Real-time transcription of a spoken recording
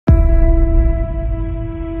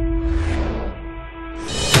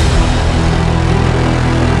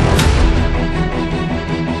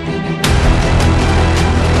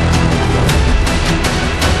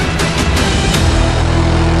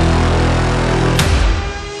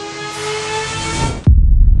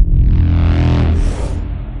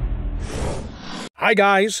Hi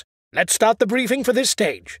guys, let's start the briefing for this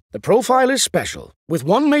stage. The profile is special, with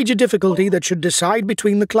one major difficulty that should decide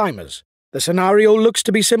between the climbers. The scenario looks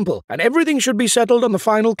to be simple, and everything should be settled on the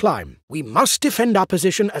final climb. We must defend our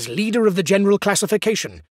position as leader of the general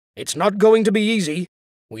classification. It's not going to be easy.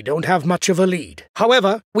 We don't have much of a lead.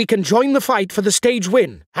 However, we can join the fight for the stage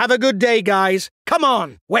win. Have a good day, guys. Come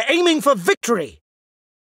on, we're aiming for victory!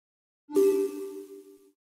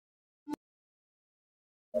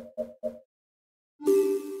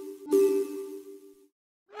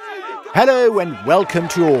 Hello and welcome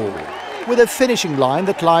to all. With a finishing line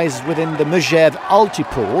that lies within the Megeve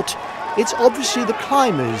Altiport, it's obviously the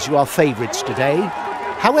climbers who are favourites today.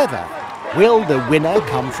 However, will the winner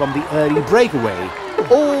come from the early breakaway,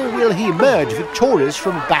 or will he emerge victorious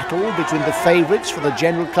from a battle between the favourites for the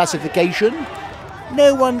general classification?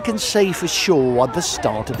 No one can say for sure at the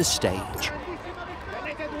start of the stage.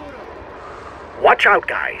 Watch out,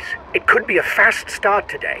 guys. It could be a fast start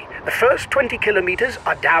today. The first 20 kilometers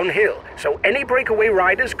are downhill, so any breakaway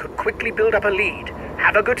riders could quickly build up a lead.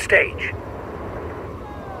 Have a good stage.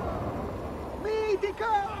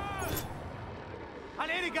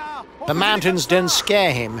 The mountains don't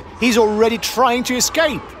scare him. He's already trying to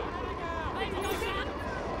escape.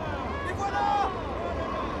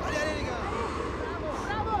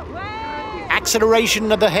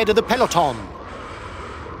 Acceleration at the head of the peloton.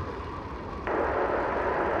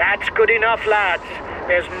 That's good enough, lads.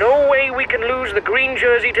 There's no way we can lose the green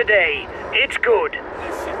jersey today. It's good.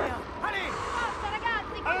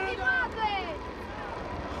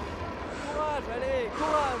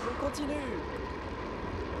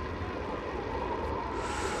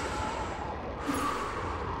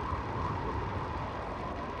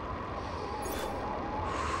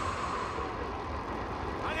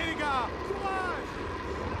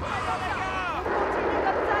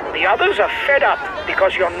 The others are fed up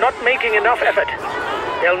because you're not making enough effort.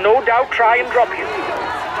 They'll no doubt try and drop you.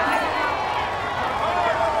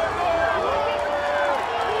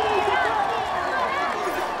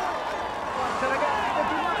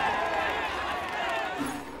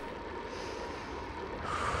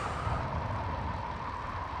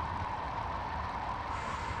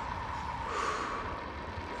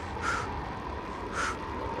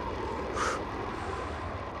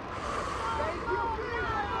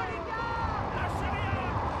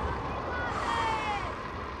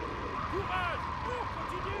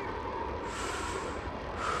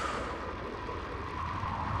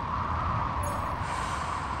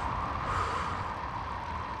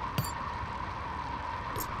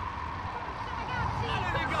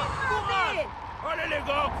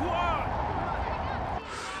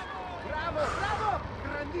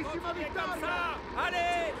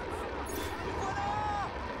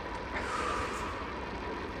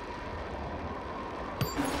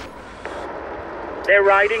 They're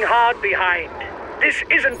riding hard behind. This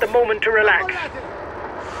isn't the moment to relax.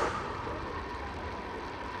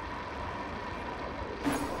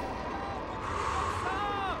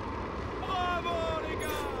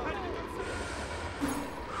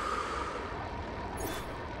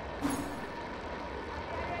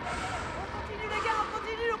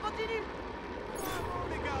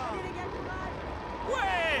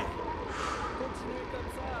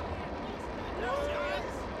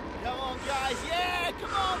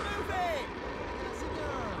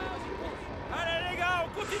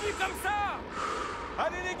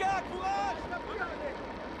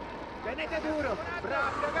 Tenete duro!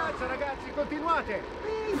 Bravi ragazzi, continuate!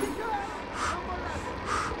 Non mollate!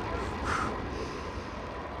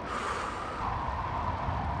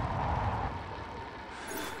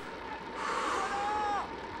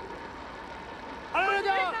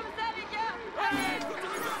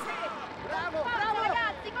 Bravo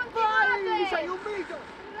ragazzi, continuate! Vai, sei un mito!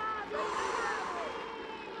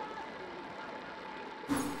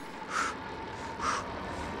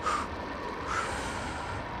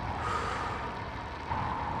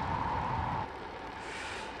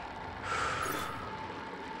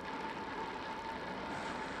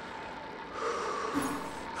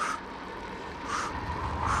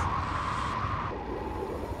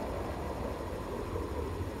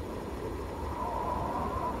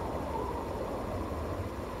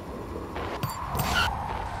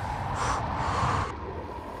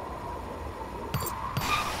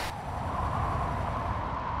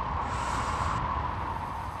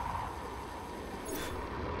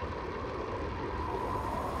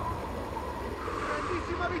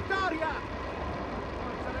 Vittoria!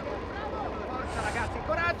 Forza ragazzi,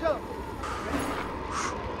 coraggio!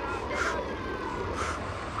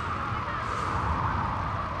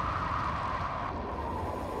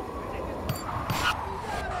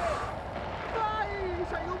 Vai!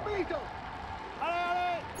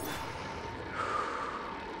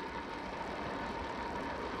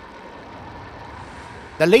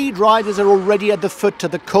 The lead riders are already at the foot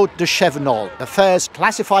of the Côte de Chevenol, the first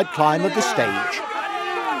classified climb of the stage.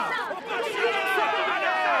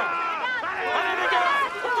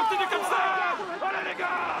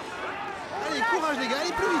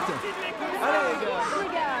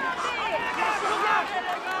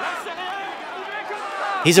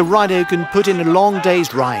 He's a rider who can put in a long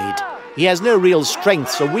day's ride. He has no real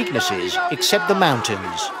strengths or weaknesses except the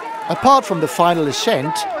mountains. Apart from the final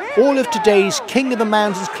ascent, all of today's King of the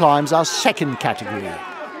Mountains climbs are second category.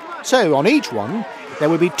 So on each one, there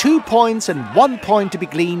will be 2 points and 1 point to be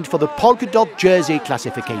gleaned for the polka dot jersey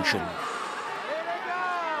classification.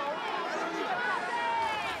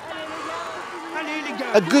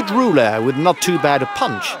 A good ruler with not too bad a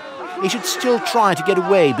punch. He should still try to get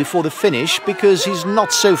away before the finish because he's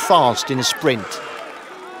not so fast in a sprint.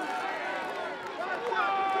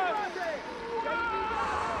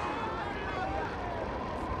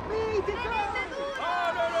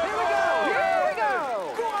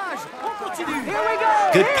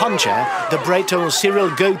 Good puncher, the Breton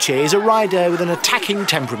Cyril Gauthier is a rider with an attacking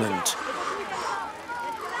temperament.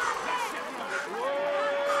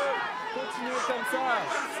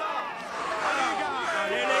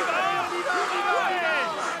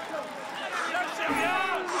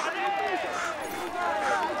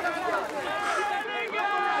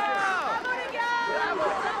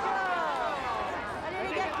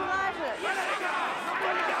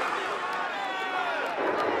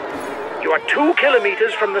 You are 2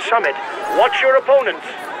 kilometers from the summit. Watch your opponents.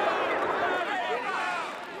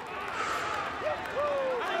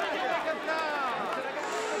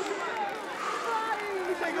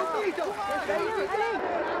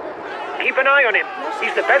 Keep an eye on him.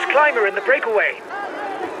 He's the best climber in the breakaway.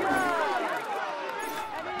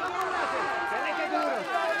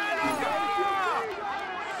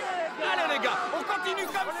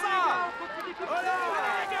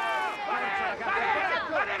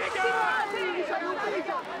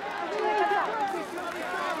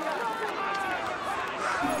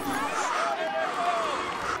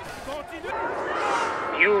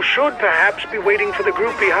 You should perhaps be waiting for the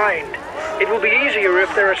group behind. It will be easier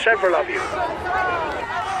if there are several of you.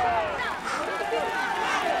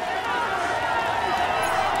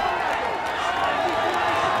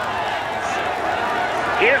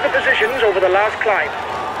 Here's the positions over the last climb.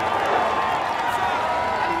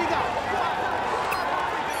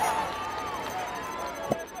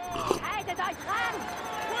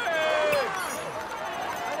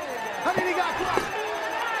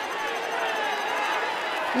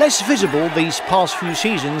 Less visible these past few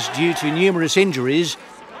seasons due to numerous injuries,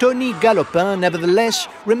 Tony Galopin nevertheless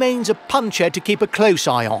remains a puncher to keep a close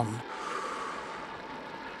eye on.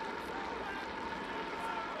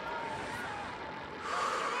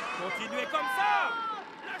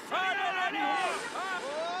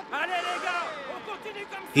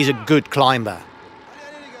 He's a good climber.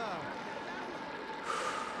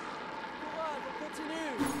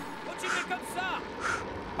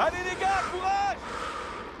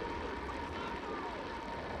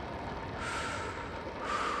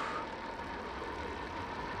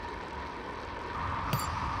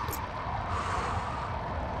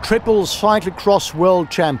 Triple cyclocross world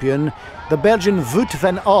champion, the Belgian Wout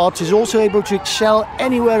van Aert is also able to excel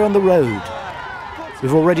anywhere on the road.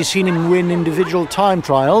 We've already seen him win individual time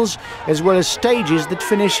trials, as well as stages that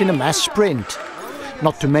finish in a mass sprint.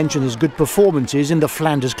 Not to mention his good performances in the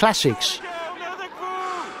Flanders Classics.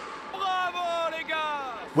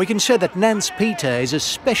 We can say that Nance Peter is a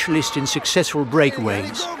specialist in successful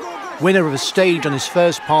breakaways. Winner of a stage on his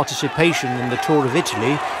first participation in the Tour of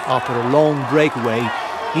Italy after a long breakaway,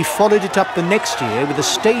 he followed it up the next year with a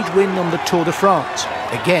stage win on the Tour de France,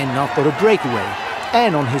 again after a breakaway,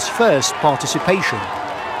 and on his first participation.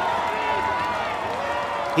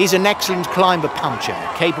 He's an excellent climber puncher,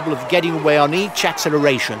 capable of getting away on each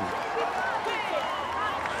acceleration.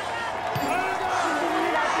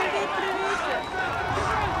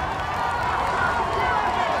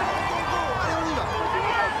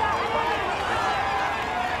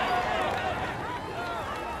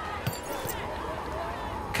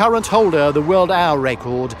 Current holder of the world hour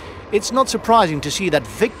record, it's not surprising to see that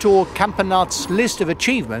Victor Campenaerts' list of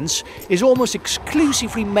achievements is almost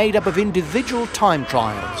exclusively made up of individual time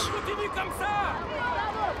trials.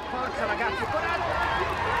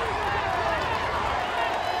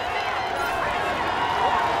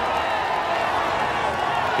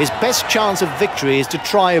 His best chance of victory is to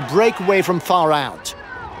try a breakaway from far out.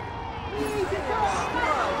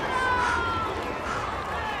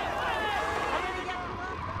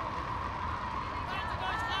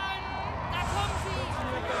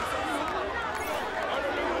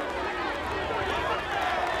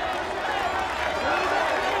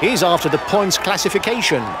 He's after the points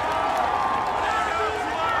classification.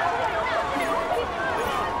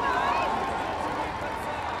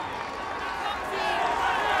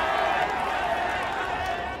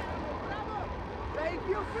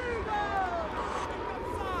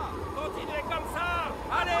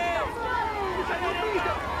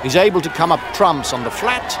 He's able to come up trumps on the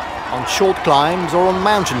flat, on short climbs or on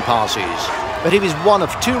mountain passes. But if he's one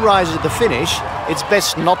of two risers at the finish, it's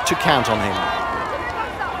best not to count on him.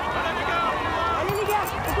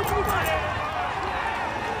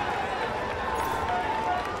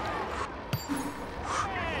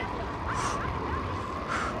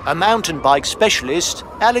 A mountain bike specialist,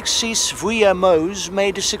 Alexis Vuillermoz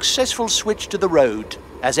made a successful switch to the road,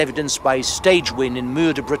 as evidenced by his stage win in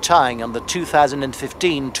Mur de Bretagne on the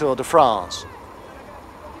 2015 Tour de France.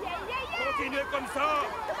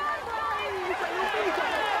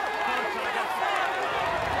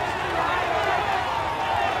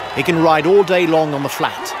 He can ride all day long on the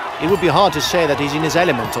flat. It would be hard to say that he's in his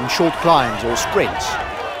element on short climbs or sprints.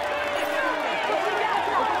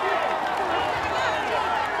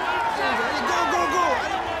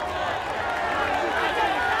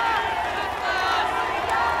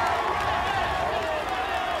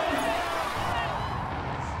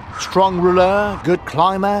 Strong rouleur, good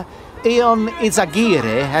climber, Ion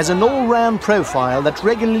Izagirre has an all-round profile that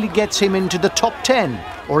regularly gets him into the top 10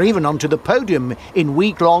 or even onto the podium in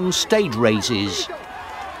week-long stage races.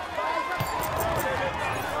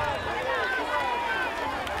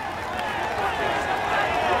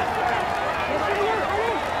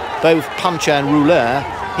 Both puncher and rouleur,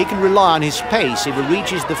 he can rely on his pace if he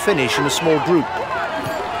reaches the finish in a small group.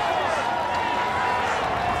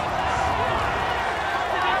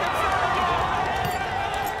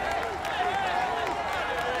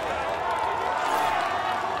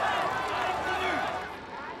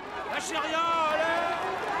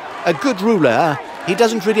 A good rouleur, he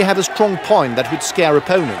doesn't really have a strong point that would scare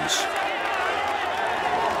opponents.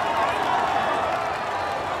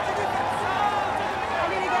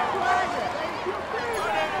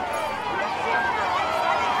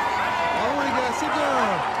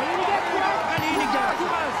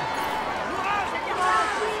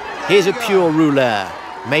 Here's a pure rouleur.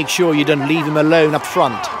 Make sure you don't leave him alone up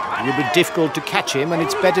front. It will be difficult to catch him, and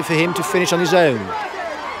it's better for him to finish on his own.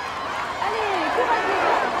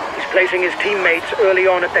 Placing his teammates early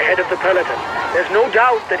on at the head of the peloton. There's no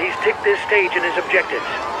doubt that he's ticked this stage in his objectives.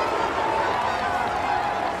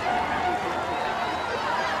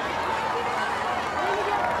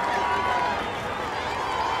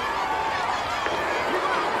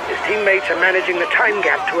 His teammates are managing the time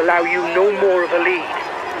gap to allow you no more of a lead,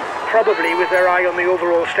 probably with their eye on the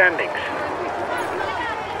overall standings.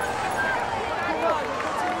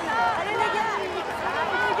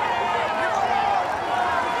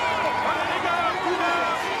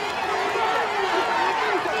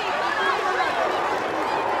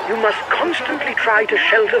 You must constantly try to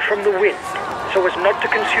shelter from the wind, so as not to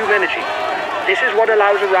consume energy. This is what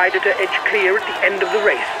allows a rider to edge clear at the end of the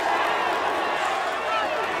race.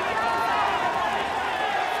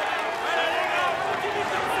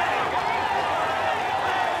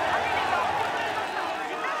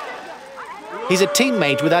 He's a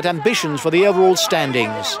teammate without ambitions for the overall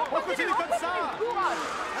standings.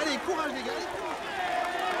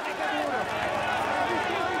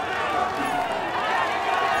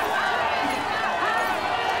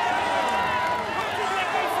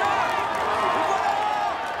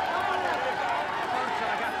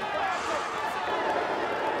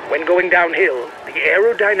 When going downhill, the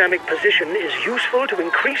aerodynamic position is useful to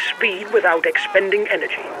increase speed without expending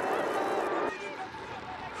energy.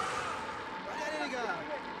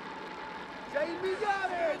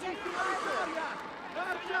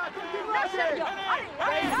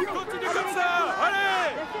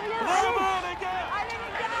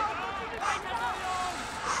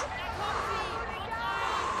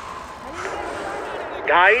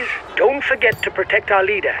 Guys, don't forget to protect our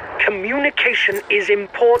leader. Communication is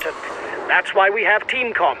important. That's why we have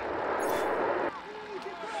team comm.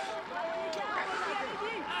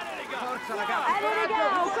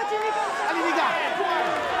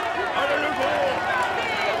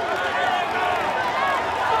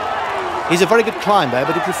 He's a very good climber,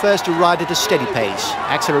 but he prefers to ride at a steady pace.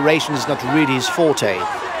 Acceleration is not really his forte,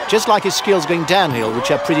 just like his skills going downhill,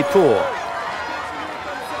 which are pretty poor.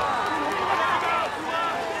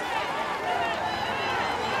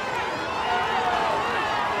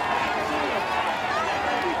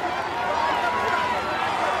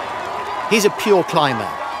 He's a pure climber,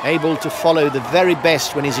 able to follow the very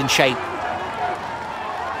best when he's in shape.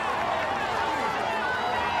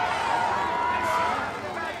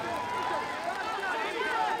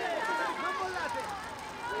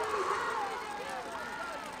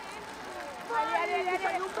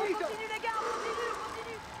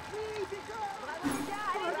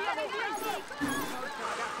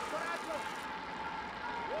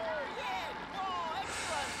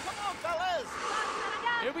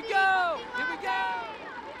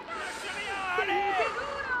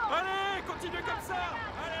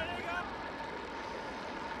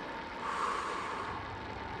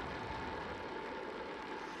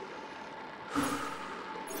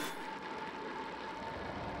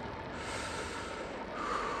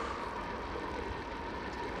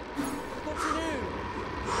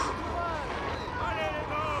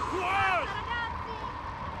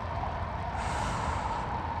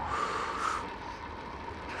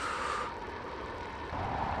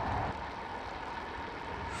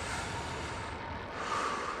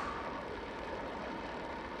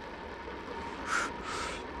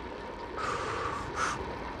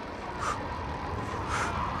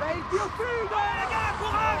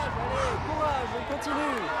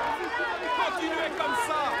 continue. Continuez comme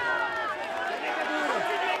ça.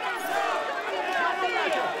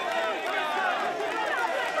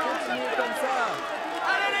 Continuez comme ça.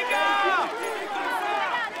 Allez les gars.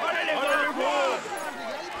 Allez les gars.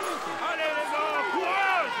 Allez les gars,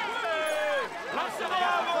 courage. Lancez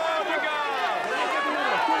rien avant les gars.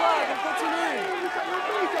 Courage, on continue.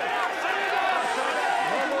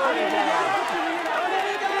 Allez les gars, continuez.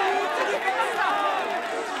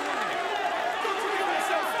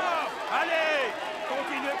 Allez,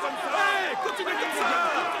 continuez comme ça. Allez, continuez comme ça.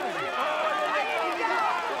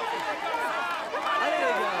 Allez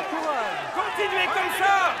les gars, courage. Continuez comme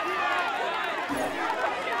ça.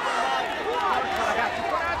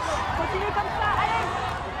 Continue comme ça, allez.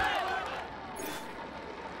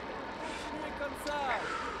 Continuez comme ça.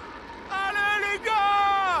 Allez les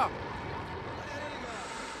gars.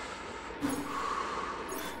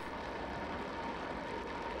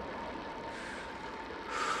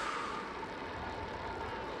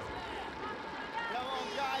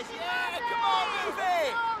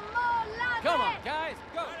 Come on, guys,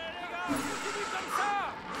 go. Allez les gars, continuez comme ça.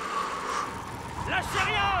 Lâchez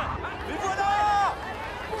rien. Et voilà.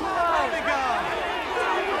 Courage, les gars.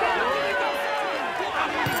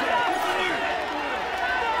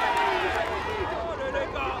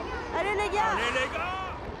 Allez les gars. Allez les gars.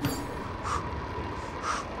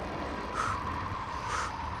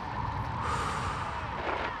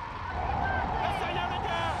 Lâchez rien les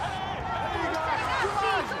gars.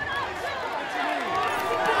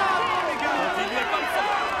 Continuez comme ça.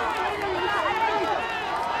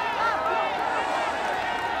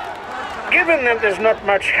 Given that there's not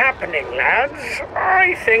much happening, lads,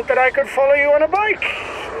 I think that I could follow you on a bike.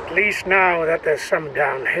 At least now that there's some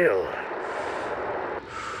downhill.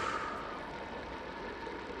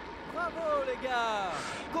 Bravo, les gars.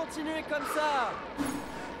 Continuez comme ça.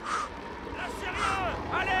 Lâchez rien.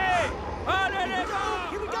 Allez. Allez les gars.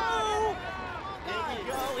 Here we go.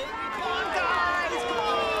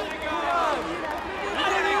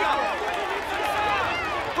 Allez les gars.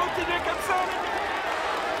 Continuez comme ça.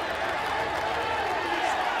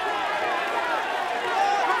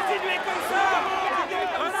 Continuez comme ça.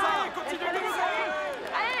 Voilà, continuez comme ça.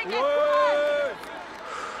 Allez les gars. Ouais.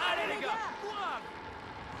 Allez les gars. Courage.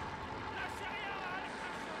 Lâchez rien.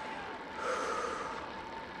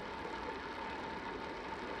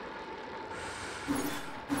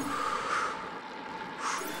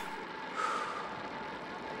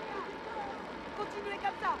 Continuez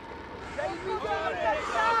comme ça. Continuez comme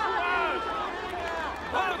ça.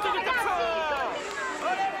 Continuez comme ça.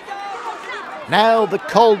 Now the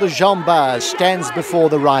Col de Jambas stands before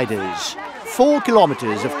the riders. 4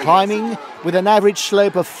 kilometers of climbing with an average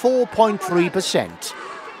slope of 4.3%.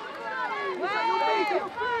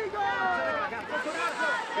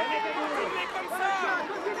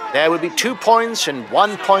 There will be 2 points and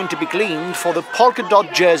 1 point to be gleaned for the polka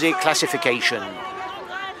dot jersey classification.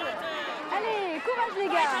 Allez, courage les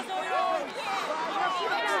gars.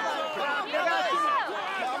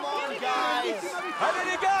 Allez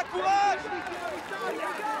les gars, courage.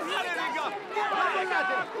 Allez les gars.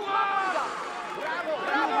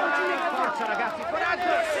 Forza ragazzi,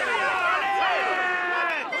 coraggio!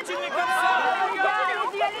 Continuez comme ça.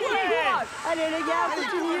 Allez les gars,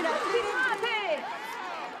 continuez là. Allez.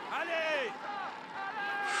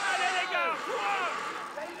 Allez les gars.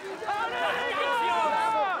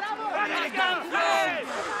 Allez les gars.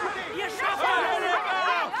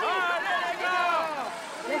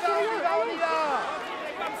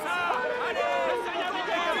 Comme ça. Allez.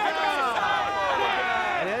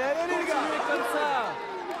 Comme ça.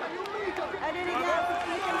 Allez les gars,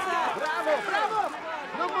 continuez comme ça. Bravo, bravo!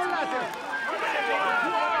 Non mollate!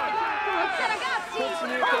 Forza ragazzi.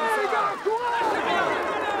 Continuez comme ça.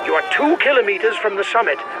 You are 2 kilometers from the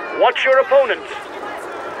summit. Watch your opponent.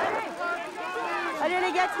 Allez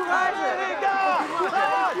les gars, courage.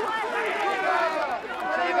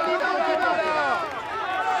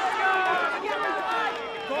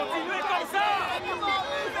 Continuez comme ça.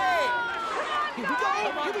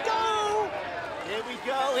 Here we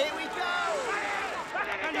go.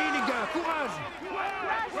 Allez les gars, courage!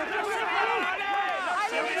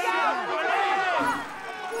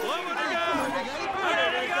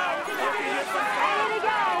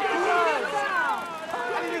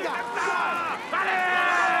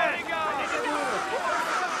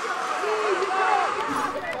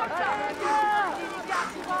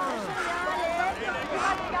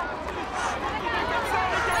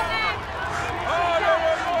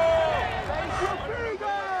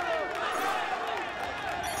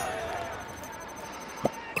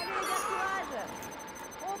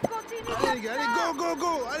 On continue. Allez les gars, allez, go, go,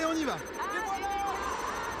 go. Allez, on y va. Allez.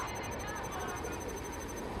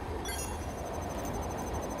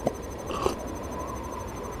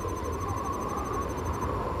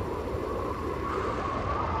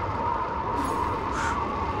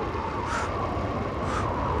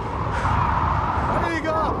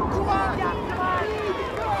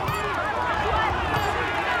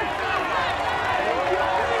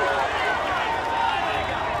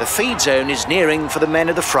 The feed zone is nearing for the men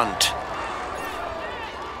at the front.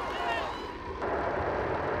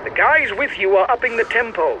 The guys with you are upping the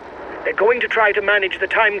tempo. They're going to try to manage the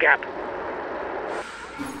time gap.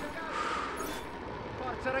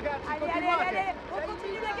 Forza ragazzi, continuate!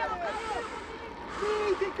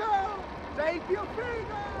 Mitico! Sei più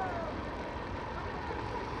figo!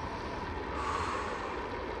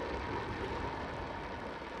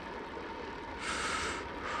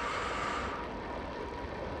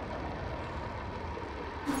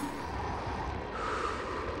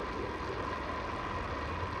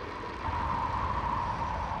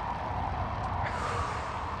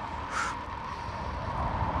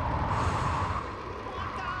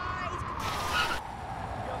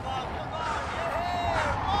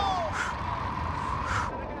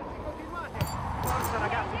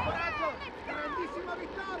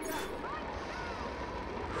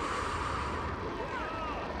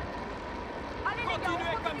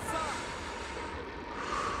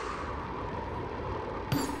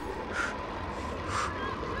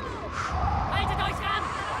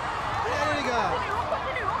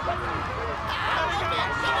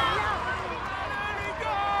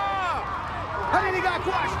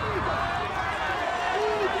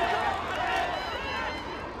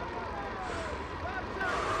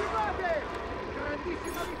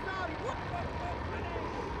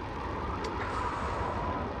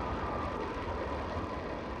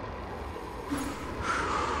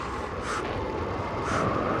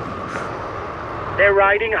 They're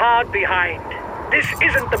riding hard behind. This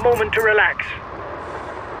isn't the moment to relax.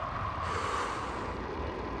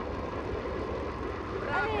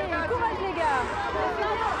 Allez, courage les gars!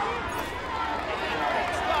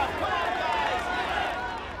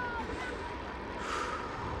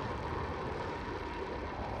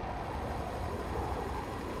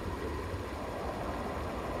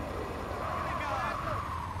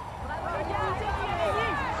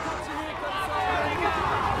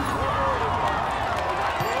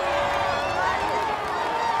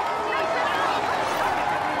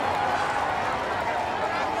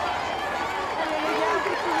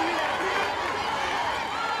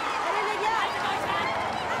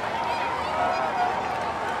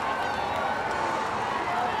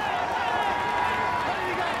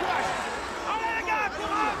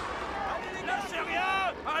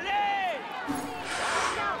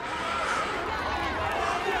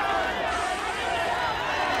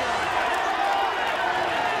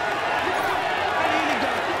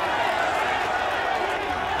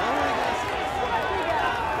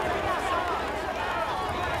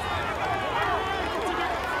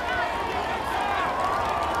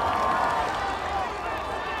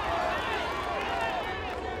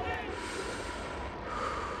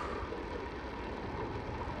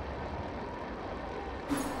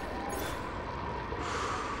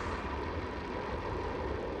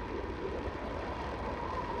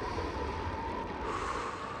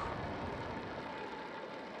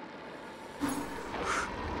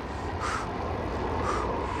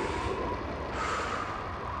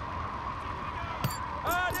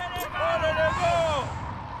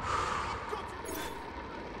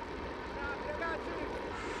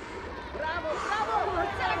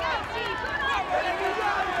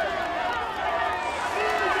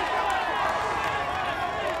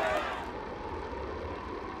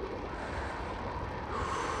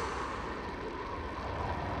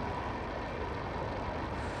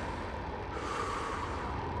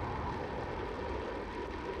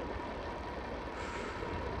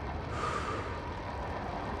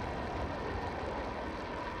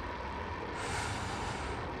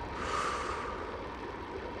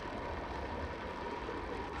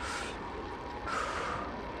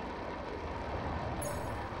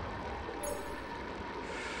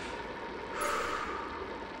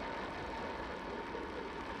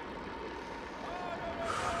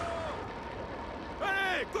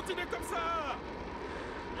 Continuez comme ça!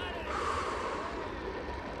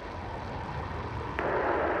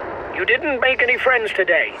 You didn't make any friends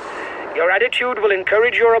today. Your attitude will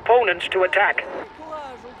encourage your opponents to attack.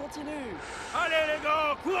 Courage, on continue. Allez les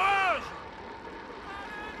gars, courage!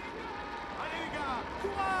 Allez les gars,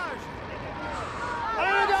 courage!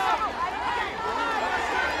 Allez les gars!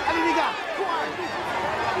 Allez les gars, courage!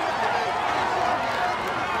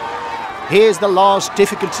 Here's the last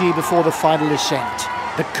difficulty before the final ascent,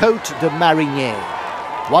 the Côte de Marigny.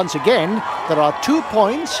 Once again, there are 2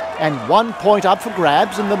 points and 1 point up for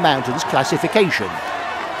grabs in the mountains classification.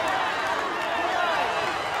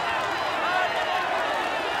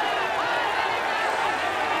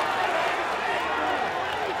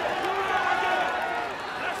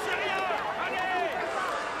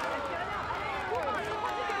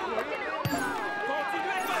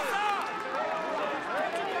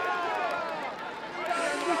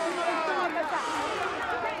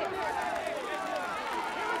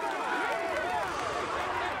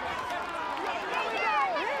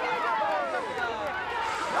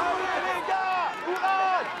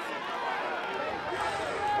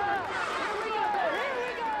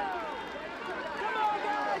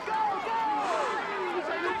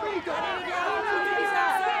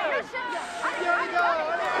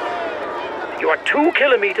 You are 2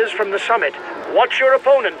 kilometers from the summit. Watch your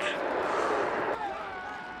opponents.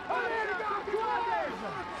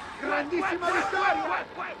 Grandissima vittoria!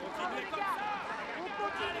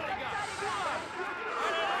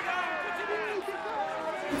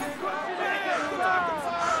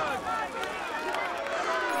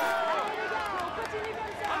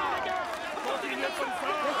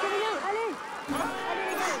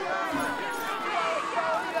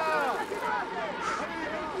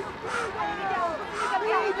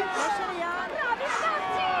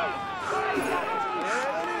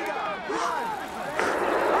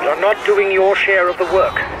 You're not doing your share of the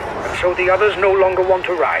work, and so the others no longer want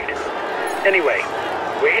to ride. Anyway,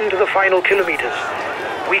 we're into the final kilometers.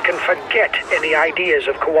 We can forget any ideas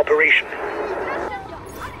of cooperation.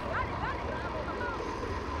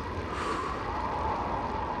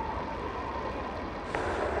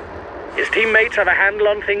 His teammates have a handle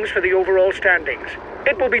on things for the overall standings.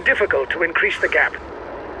 It will be difficult to increase the gap.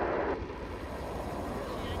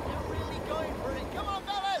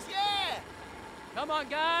 Come on,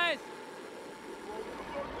 guys!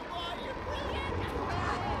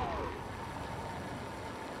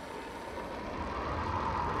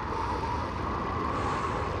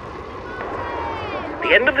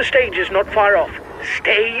 The end of the stage is not far off.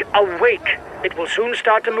 Stay awake. It will soon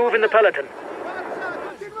start to move in the peloton.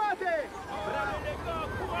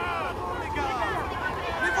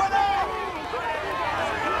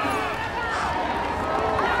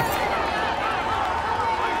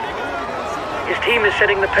 His team is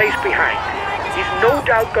setting the pace behind. He's no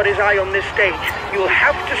doubt got his eye on this stage. You'll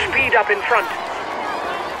have to speed up in front.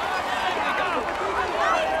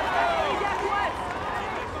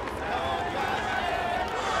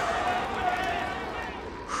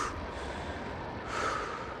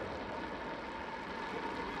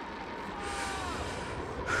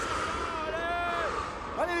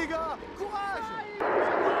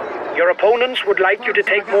 Your opponents would like you to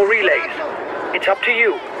take more relays. It's up to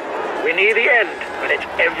you. We're near the end, and it's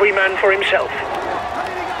every man for himself.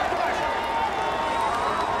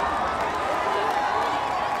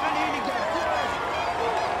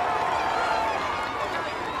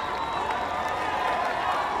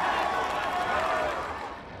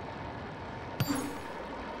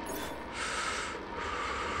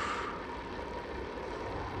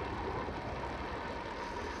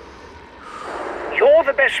 You're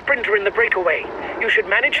the best sprinter in the breakaway. You should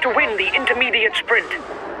manage to win the intermediate sprint.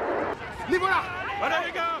 Les voilà! Allez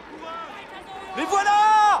les gars! Les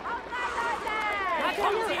voilà!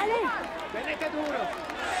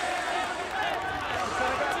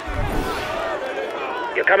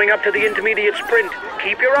 You're coming up to the intermediate sprint.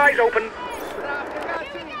 Keep your eyes open.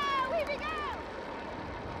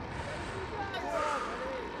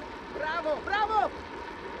 Bravo, bravo!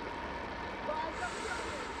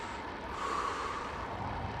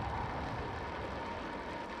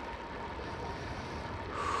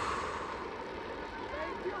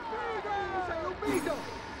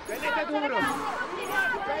 Tenete duro!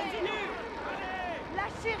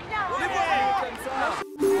 Lâchez rien! Comme ça!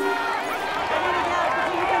 Allez les gars,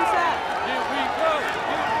 continuez comme ça! Here we go!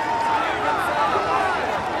 Continue comme ça!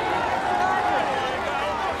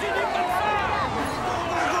 Continue comme ça!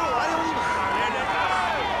 Allez, on y va!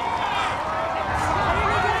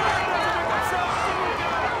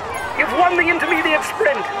 You've won the intermediate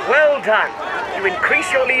sprint. Well done. You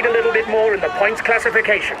increase your lead a little bit more in the points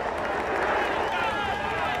classification.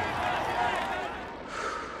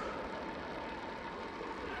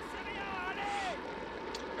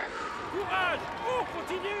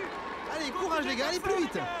 Allez, courage les gars, allez plus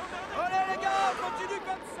vite! Allez les gars, continue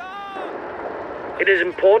comme ça! It is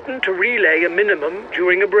important to relay a minimum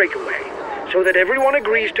during a breakaway, so that everyone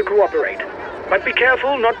agrees to cooperate. But be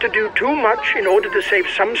careful not to do too much in order to save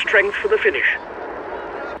some strength for the finish.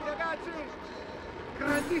 Ragazzi,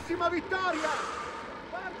 grandissima vittoria!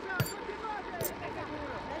 Forza, continuate!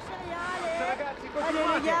 Lâchez rien, allez! Ragazzi, Allez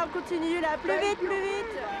les gars, on continue là, plus vite, plus vite!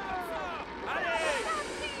 Allez,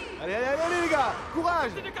 allez, allez, allez les gars!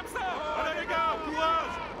 Courage! Continuez comme ça! Allez les gars,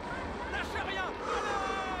 courage! Lâchez rien!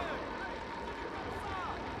 Allez!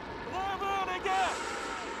 Bravo les gars!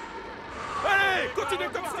 Allez, continuez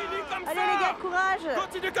comme ça! Allez les gars, courage!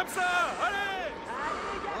 Continuez comme ça! Allez!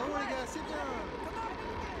 Bravo les gars, c'est bien!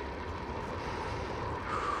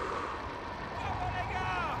 Bravo les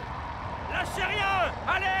gars! Lâchez rien!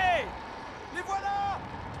 Allez! Les voilà!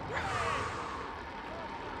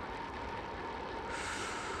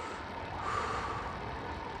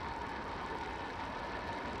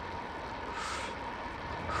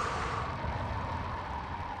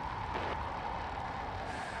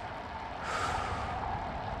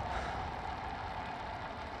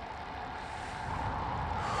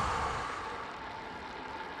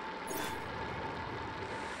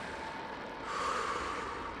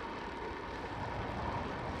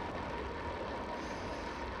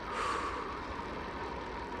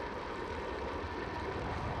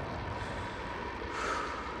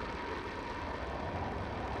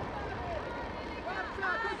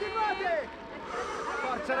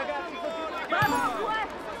 Forza ragazzi, continuate!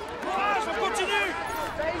 Courage, on continue.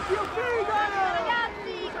 Sei il più figo!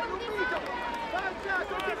 Ragazzi, continuate! Forza,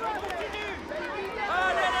 continuate! Sei il migliore!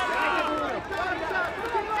 Allez, les gars. Forza,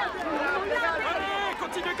 continuate! Bravo ragazzi! Allez,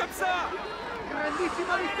 continuez comme ça.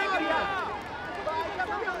 Grandissima vittoria! Vai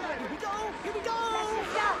campione! Here we go.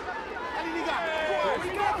 Allez les gars!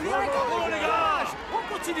 Bravo, les gars. On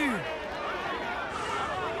continue.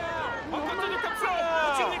 On continue comme ça.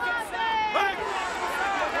 Continuez comme ça. Allez.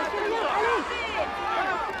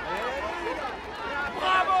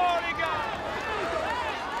 Bravo, les gars.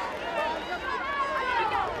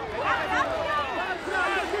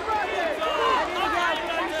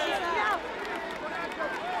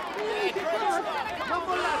 Non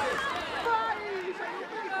mollate! Vai! Vai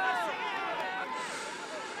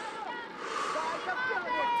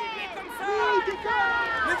campione! Comme ça. Mitica!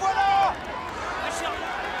 Les voilà. Lâchez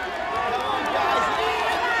rien.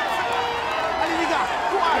 Allez les gars!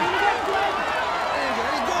 Courage!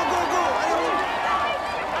 Allez, go, go, go! Allez!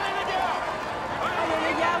 Allez, les gars. Allez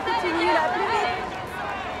les gars, on continue là, plus vite.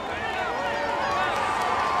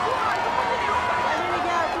 Allez les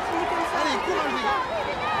gars, on continue comme ça. Allez, courage les gars!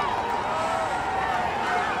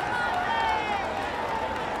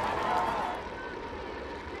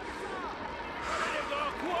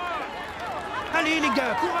 Allez les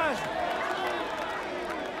gars, courage!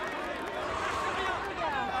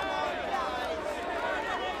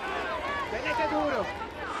 Tenete duro!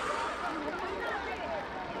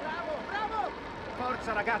 Bravo, bravo!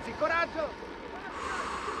 Forza ragazzi, coraggio!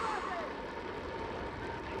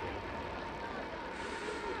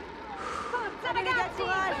 Forza Allez les gars, ragazzi!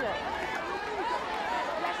 courage.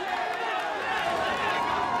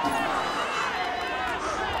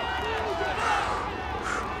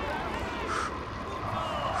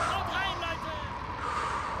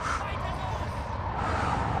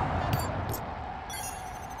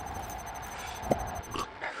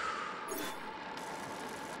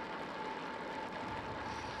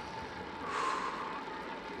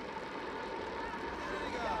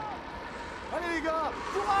 Allez les gars,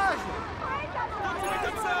 courage! Continuez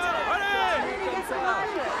comme ça. Allez. Allez les gars,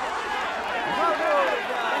 courage.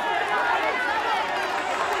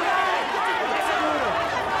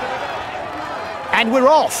 And we're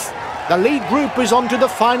off! The lead group is on to the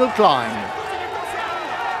final climb.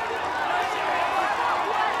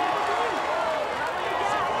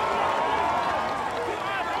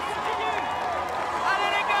 Allez,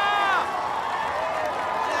 les gars.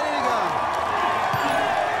 Allez les gars!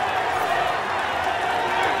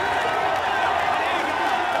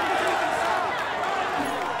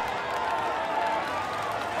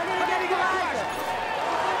 Allez les gars, courage.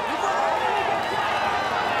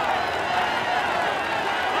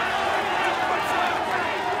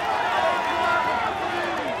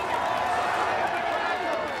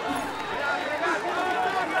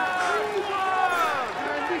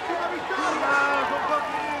 Grandissima vittoria!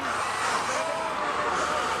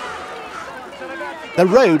 The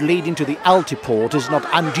road leading to the Altiport is not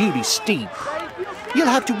unduly steep. You'll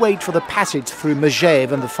have to wait for the passage through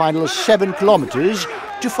Megeve and the final 7 kilometers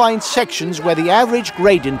to find sections where the average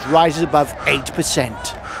gradient rises above 8%.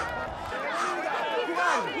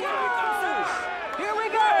 Here we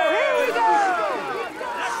go! Here we go!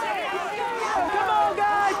 Come on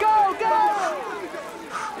guys, go, go!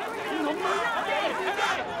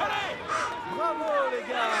 Bravo les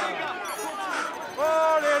gars!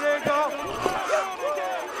 Allez les gars!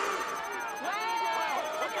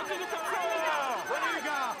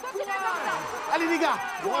 Allez les gars!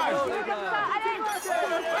 Courage!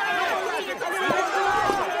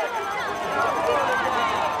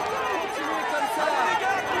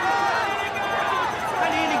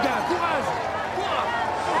 Allez les gars, courage!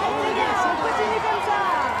 Allez les gars, on continue comme ça!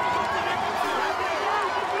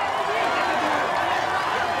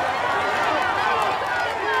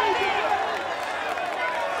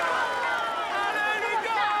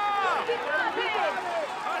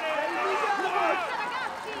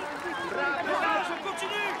 On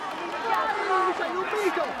continue. Sei un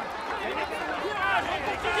mito! Courage, on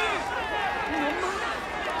continue.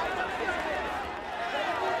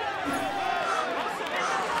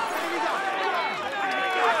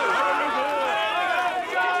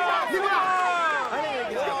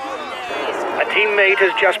 A teammate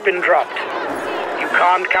has just been dropped. You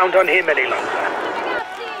can't count on him any longer.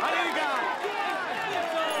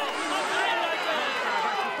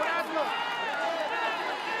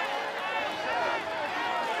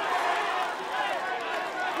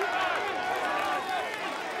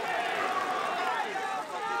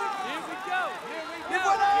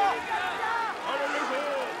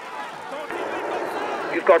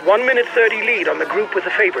 You've got 1 minute 30 lead on the group with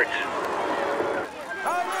the favorites.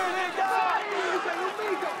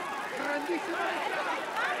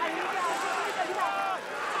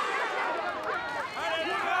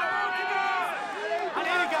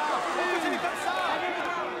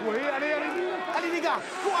 Oui, allez, allez, allez les gars,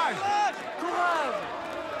 courage! Courage!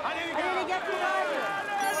 Allez les gars,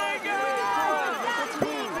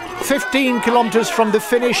 courage! 15 kilometers from the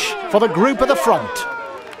finish for the group at the front.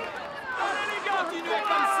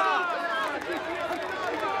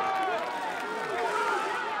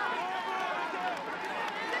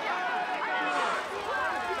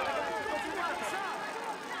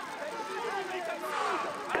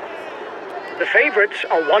 The favorites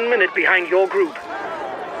are 1 minute behind your group.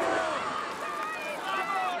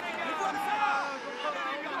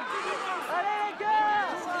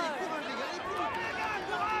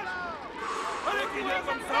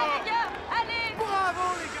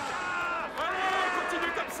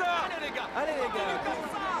 Allez les gars! Allez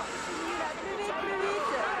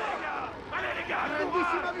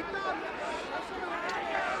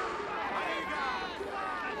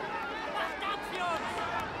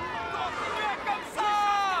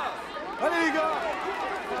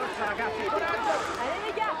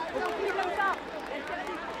les gars, on continue comme ça.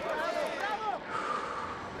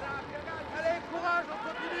 Allez, courage, on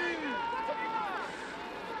continue!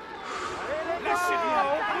 Lâchez rien!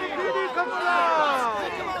 On continue comme ça!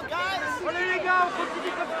 Allez les gars, on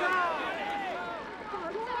continue comme ça!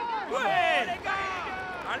 Ouais, les gars!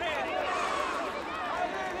 Allez!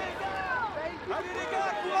 Allez les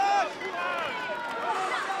gars, courage!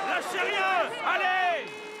 Lâchez rien! Allez!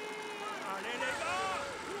 Allez les gars!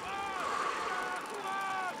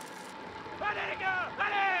 Courage! Allez les gars!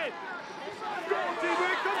 Allez!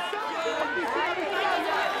 Continuez comme ça!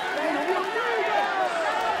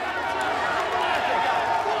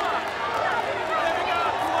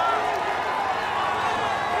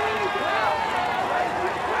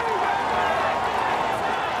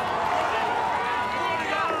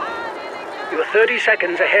 You're 30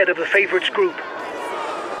 seconds ahead of the favorites group.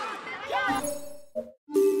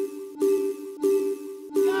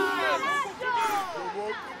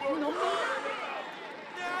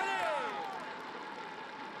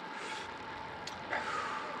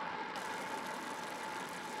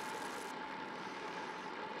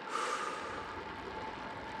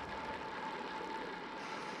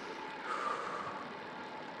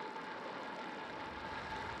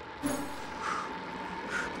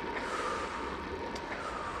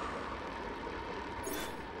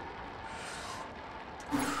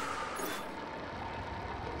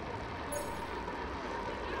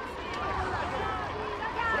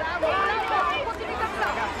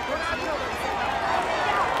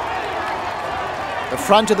 The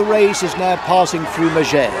front of the race is now passing through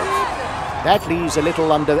Megeve. That leaves a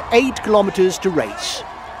little under 8 kilometers to race.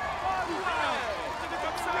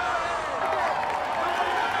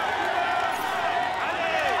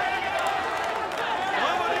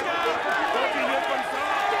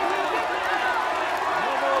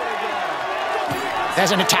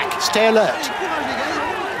 There's an attack. Stay alert.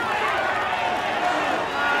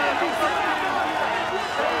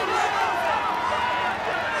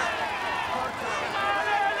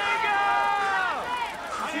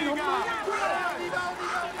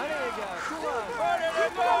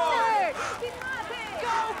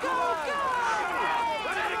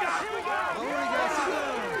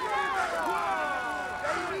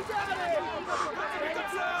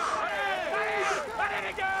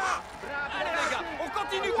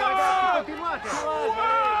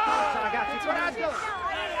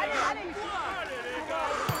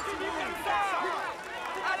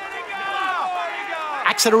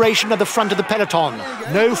 Acceleration at the front of the peloton.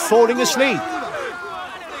 No falling asleep.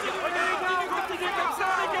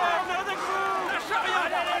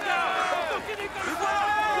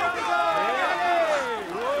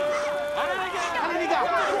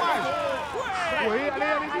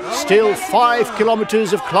 Still 5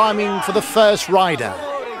 kilometers of climbing for the first rider.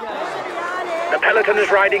 The peloton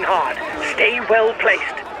is riding hard. Stay well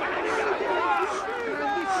placed.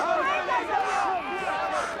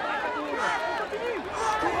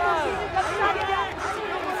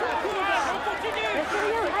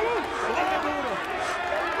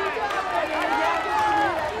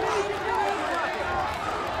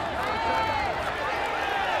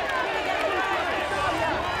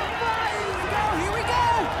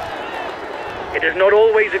 It is not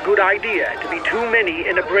always a good idea to be too many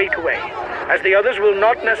in a breakaway, as the others will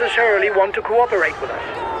not necessarily want to cooperate with us.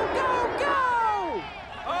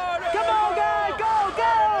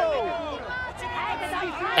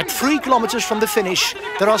 At 3 kilometers from the finish,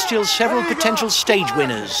 there are still several potential stage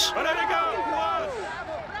winners.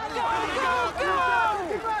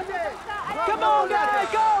 Come on, guys,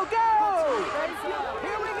 go, go!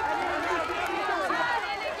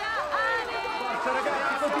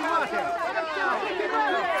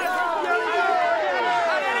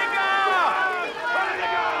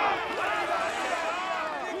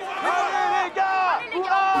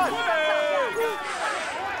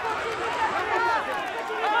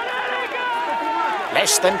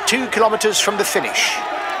 Less than 2 kilometers from the finish.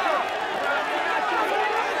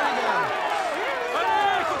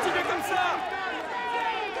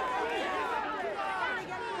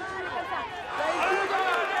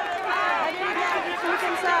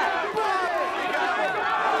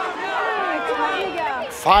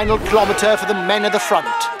 Final kilometer for the men at the front.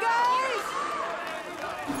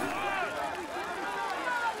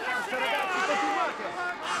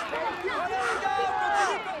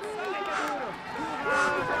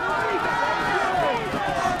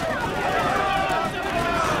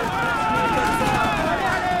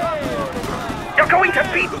 You're going to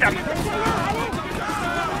beat them!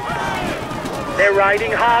 They're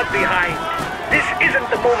riding hard behind. This isn't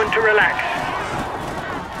the moment to relax.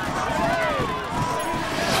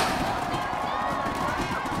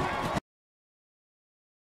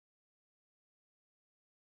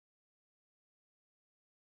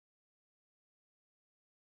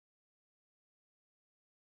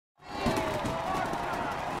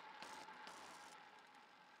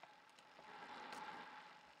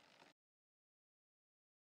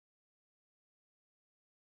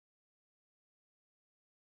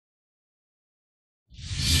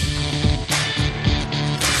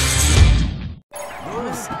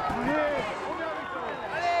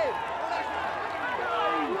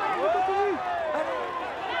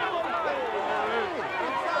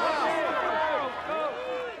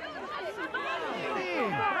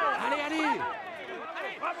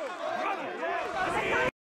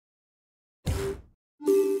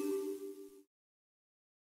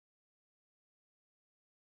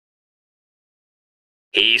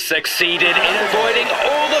 He succeeded in avoiding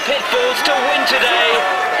all the pitfalls to win today.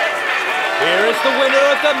 Here is the winner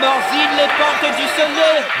of the Morzine Les Portes du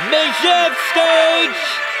Soleil Megeve stage!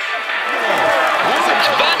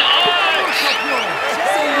 Van Aert!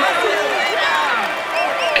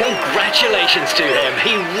 Congratulations to him.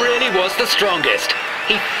 He really was the strongest.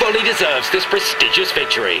 He fully deserves this prestigious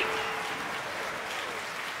victory.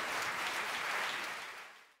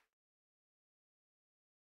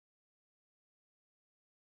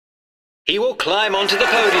 He will climb onto the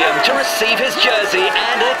podium to receive his jersey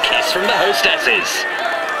and a kiss from the hostesses.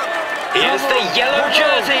 Here's the yellow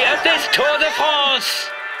jersey of this Tour de France.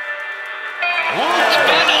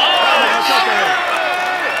 Van Aert!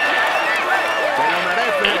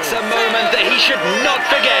 It's a moment that he should not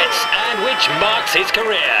forget and which marks his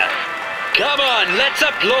career. Come on, let's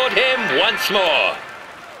applaud him once more.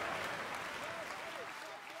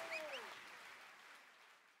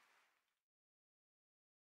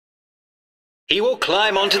 He will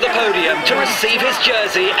climb onto the podium to receive his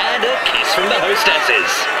jersey and a kiss from the hostesses.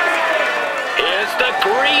 Here's the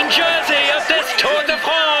green jersey of this Tour de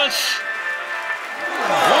France.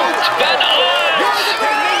 Van Aert!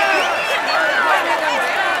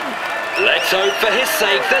 Let's hope for his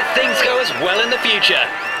sake that things go as well in the future.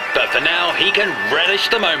 But for now, he can relish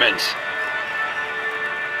the moment.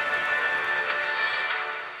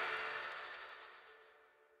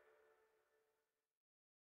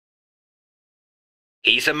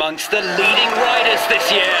 He's amongst the leading riders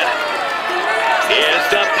this year. Here's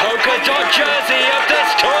the polka dot jersey of this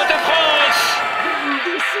Tour de France.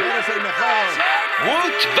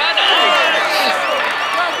 Wout van Aert!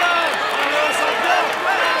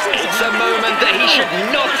 It's a moment that he should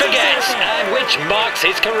not forget and which marks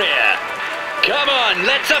his career. Come on,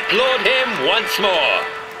 let's applaud him once more.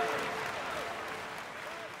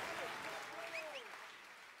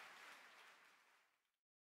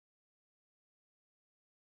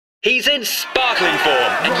 He's in sparkling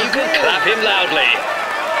form, and you can clap him loudly.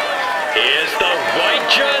 Here's the white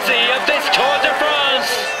jersey of this Tour de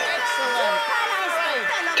France.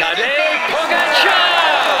 Tadej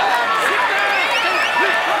Pogacar!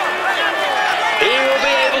 He will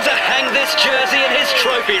be able to hang this jersey in his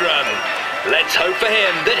trophy room. Let's hope for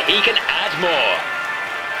him that he can add more.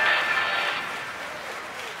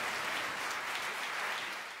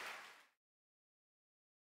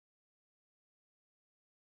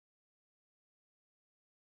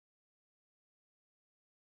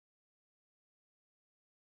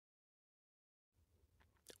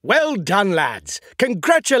 Well done, lads.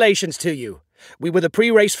 Congratulations to you. We were the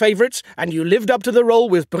pre-race favourites, and you lived up to the role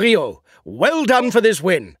with brio. Well done for this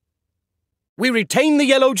win. We retain the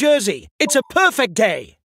yellow jersey. It's a perfect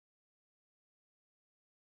day.